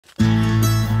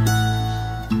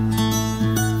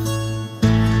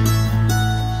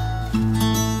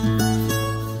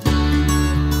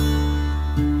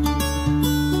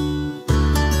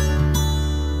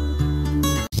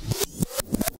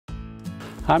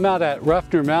I'm out at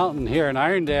Ruffner Mountain here in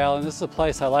Irondale, and this is a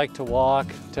place I like to walk,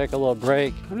 take a little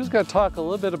break. I'm just going to talk a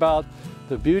little bit about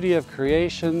the beauty of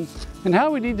creation and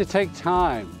how we need to take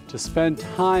time to spend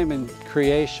time in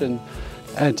creation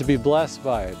and to be blessed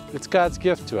by it. It's God's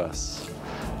gift to us.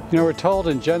 You know, we're told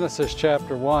in Genesis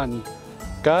chapter 1,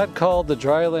 God called the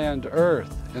dry land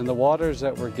earth, and the waters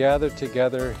that were gathered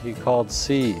together he called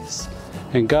seas.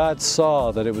 And God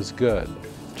saw that it was good.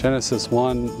 Genesis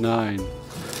 1:9.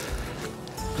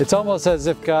 It's almost as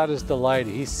if God is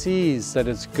delighted. He sees that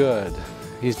it's good.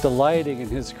 He's delighting in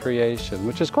his creation,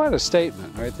 which is quite a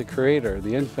statement, right? The Creator,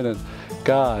 the infinite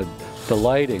God,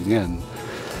 delighting in.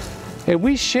 And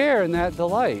we share in that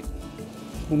delight.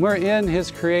 When we're in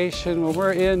his creation, when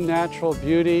we're in natural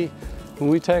beauty, when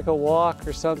we take a walk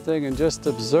or something and just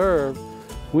observe,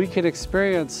 we can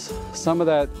experience some of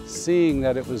that seeing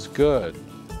that it was good.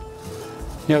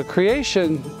 You know,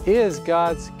 creation is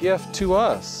God's gift to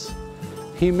us.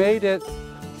 He made it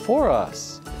for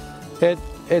us.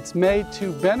 It's made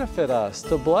to benefit us,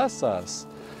 to bless us.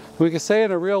 We can say in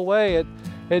a real way,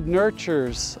 it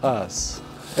nurtures us.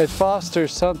 It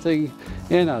fosters something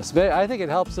in us. I think it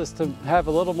helps us to have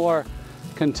a little more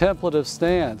contemplative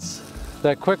stance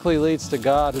that quickly leads to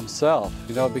God himself,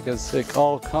 you know, because it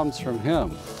all comes from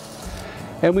him.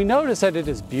 And we notice that it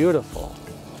is beautiful.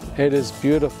 It is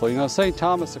beautiful. You know, St.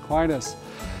 Thomas Aquinas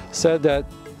said that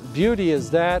beauty is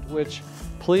that which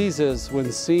pleases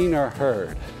when seen or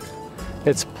heard.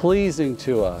 It's pleasing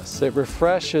to us. It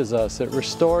refreshes us. It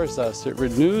restores us. It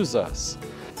renews us.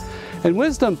 And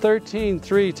Wisdom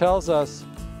 13:3 tells us,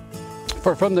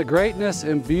 "For from the greatness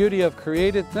and beauty of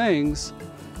created things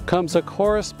comes a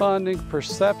corresponding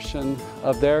perception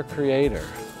of their Creator."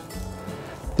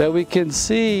 That we can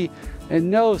see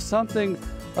and know something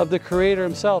of the Creator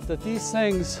himself, that these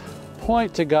things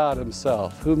point to God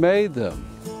himself, who made them.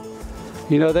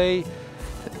 You know,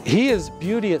 he is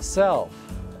beauty itself,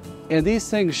 and these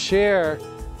things share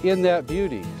in that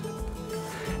beauty.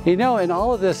 You know, in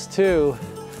all of this too,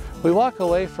 we walk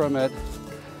away from it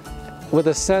with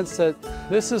a sense that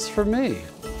this is for me.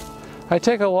 I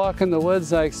take a walk in the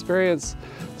woods, I experience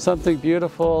something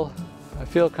beautiful, I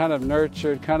feel kind of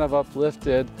nurtured, kind of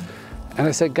uplifted, and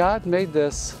I say, God made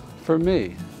this for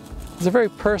me. It's a very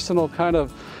personal kind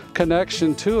of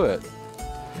connection to it.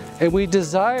 And we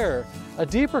desire a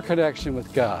deeper connection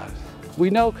with God. We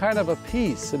know kind of a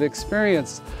peace, an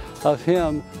experience of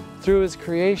him through his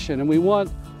creation, and we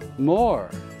want more.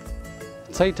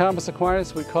 St. Thomas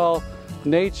Aquinas would call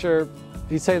nature,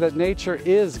 he'd say that nature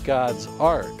is God's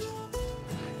art.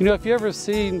 You know, if you ever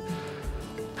seen,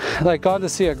 like gone to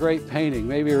see a great painting,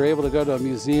 maybe you're able to go to a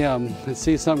museum and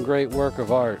see some great work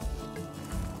of art.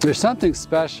 There's something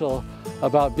special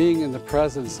about being in the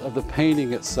presence of the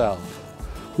painting itself.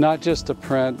 Not just a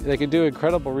print. They can do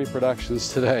incredible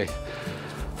reproductions today.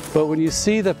 But when you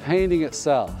see the painting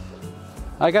itself,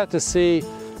 I got to see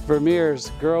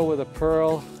Vermeer's Girl with a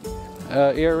Pearl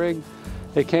earring.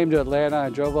 They came to Atlanta. I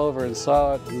drove over and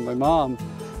saw it with my mom.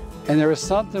 And there was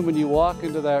something when you walk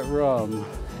into that room,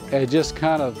 it just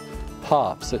kind of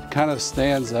pops. It kind of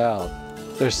stands out.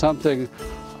 There's something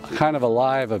kind of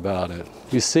alive about it.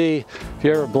 You see, if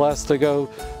you're ever blessed to go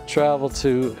travel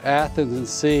to Athens and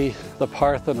see the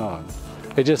Parthenon,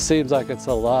 it just seems like it's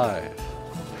alive.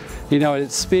 You know,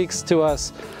 it speaks to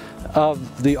us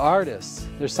of the artist.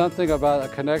 There's something about a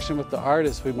connection with the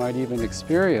artist we might even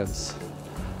experience.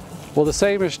 Well, the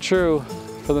same is true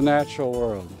for the natural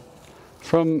world.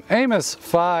 From Amos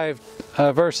 5,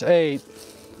 verse 8,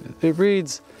 it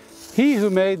reads, "He who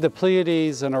made the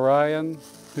Pleiades and Orion,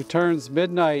 who turns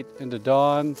midnight into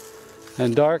dawn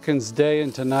and darkens day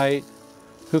into night,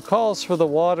 who calls for the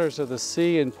waters of the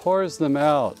sea and pours them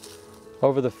out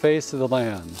over the face of the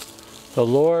land. The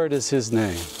Lord is his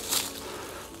name."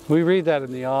 We read that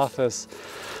in the office,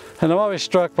 and I'm always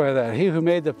struck by that. He who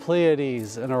made the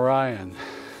Pleiades and Orion,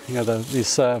 you know,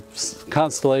 these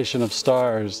constellation of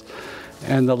stars,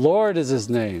 and the Lord is his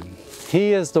name.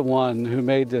 He is the one who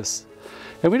made this.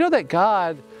 And we know that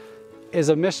God is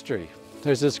a mystery.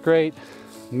 There's this great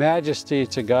majesty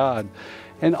to God.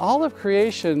 And all of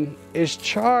creation is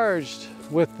charged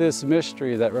with this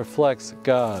mystery that reflects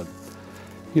God.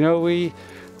 You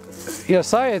know,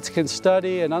 science can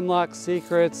study and unlock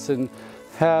secrets and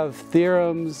have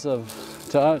theorems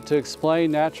to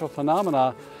explain natural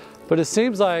phenomena, but it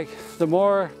seems like the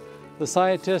more the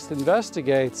scientist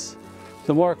investigates,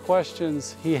 the more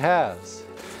questions he has.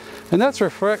 And that's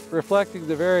reflecting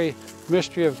the very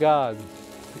mystery of God.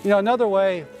 You know, another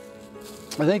way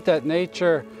I think that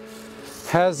nature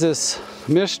has this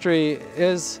mystery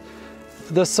is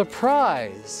the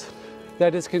surprise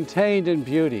that is contained in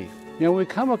beauty. You know, when we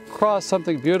come across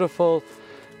something beautiful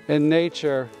in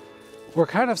nature, we're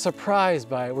kind of surprised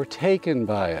by it, we're taken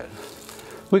by it.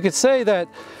 We could say that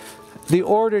the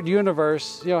ordered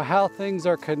universe, you know, how things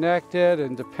are connected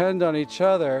and depend on each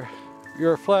other,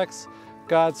 reflects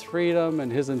God's freedom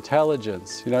and His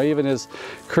intelligence, you know, even His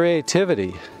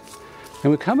creativity.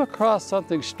 And we come across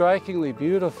something strikingly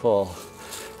beautiful.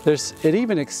 It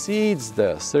even exceeds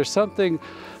this. There's something,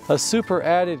 a super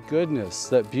added goodness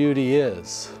that beauty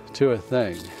is to a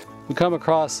thing. We come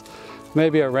across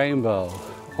maybe a rainbow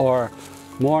or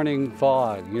morning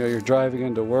fog, you know, you're driving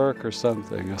into work or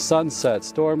something, a sunset,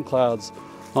 storm clouds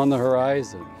on the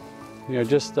horizon, you know,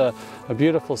 just a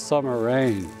beautiful summer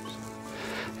rain.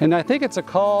 And I think it's a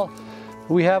call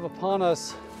we have upon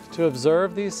us to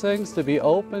observe these things, to be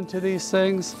open to these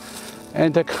things,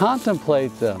 and to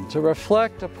contemplate them, to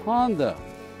reflect upon them.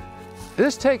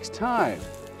 This takes time.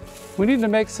 We need to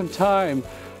make some time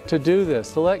to do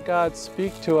this, to let God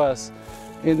speak to us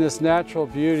in this natural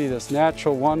beauty, this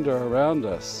natural wonder around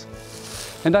us.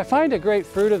 And I find a great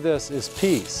fruit of this is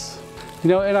peace. You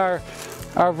know, in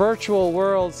our virtual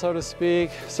world, so to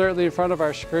speak, certainly in front of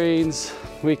our screens,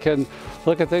 we can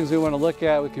look at things we want to look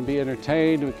at, we can be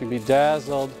entertained, we can be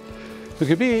dazzled, we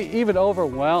can be even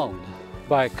overwhelmed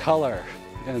by color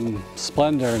and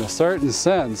splendor in a certain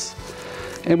sense.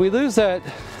 And we lose that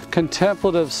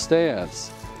contemplative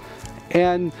stance.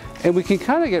 And we can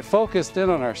kind of get focused in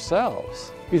on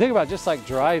ourselves. You think about just like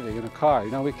driving in a car,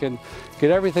 you know, we can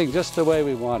get everything just the way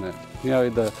we want it. You know,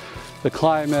 the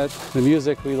climate, the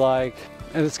music we like,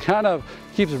 and it's kind of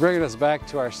keeps bringing us back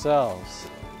to ourselves.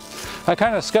 I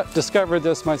kind of discovered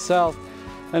this myself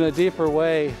in a deeper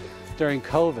way during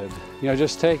COVID. You know,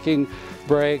 just taking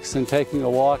breaks and taking a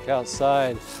walk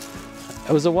outside.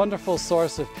 It was a wonderful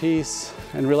source of peace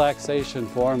and relaxation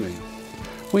for me.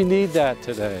 We need that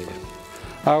today.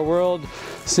 Our world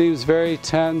seems very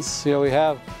tense. You know, we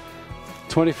have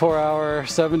 24-hour,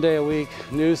 7-day-a-week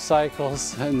news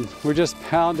cycles, and we're just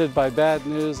pounded by bad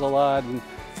news a lot and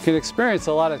can experience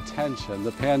a lot of tension,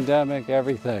 the pandemic,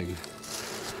 everything.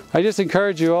 I just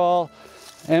encourage you all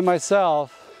and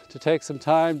myself to take some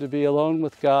time to be alone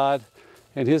with God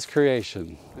and His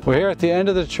creation. We're here at the end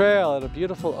of the trail at a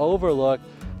beautiful overlook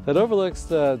that overlooks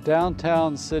the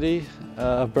downtown city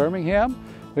of Birmingham.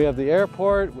 We have the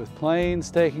airport with planes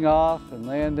taking off and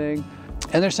landing,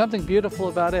 and there's something beautiful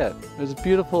about it. There's a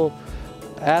beautiful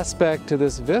aspect to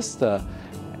this vista,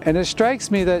 and it strikes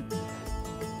me that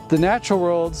the natural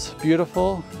world's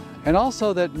beautiful, and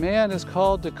also that man is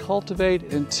called to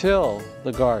cultivate and till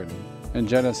the garden. In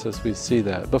Genesis we see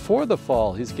that. Before the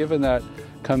fall, He's given that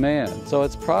command. So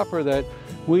it's proper that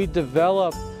we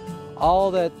develop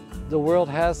all that the world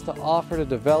has to offer, to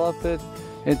develop it,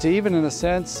 and to even in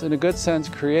a good sense,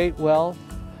 create wealth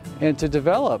and to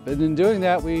develop. And in doing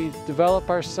that, we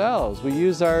develop ourselves. We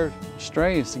use our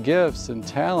strengths, gifts, and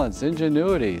talents,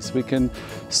 ingenuities. We can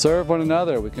serve one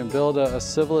another. We can build a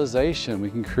civilization.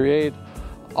 We can create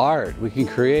art. We can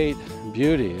create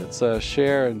beauty. It's a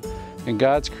share in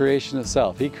God's creation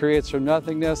itself. He creates from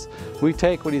nothingness. We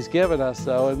take what He's given us,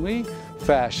 though, and we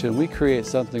fashion, we create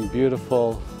something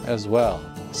beautiful as well.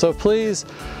 So please,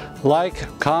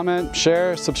 like, comment,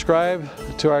 share, subscribe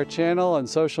to our channel and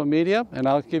social media, and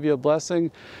I'll give you a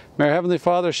blessing. May our Heavenly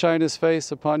Father shine His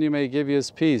face upon you, may He give you His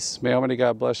peace. May Almighty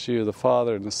God bless you, the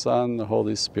Father, and the Son, and the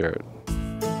Holy Spirit.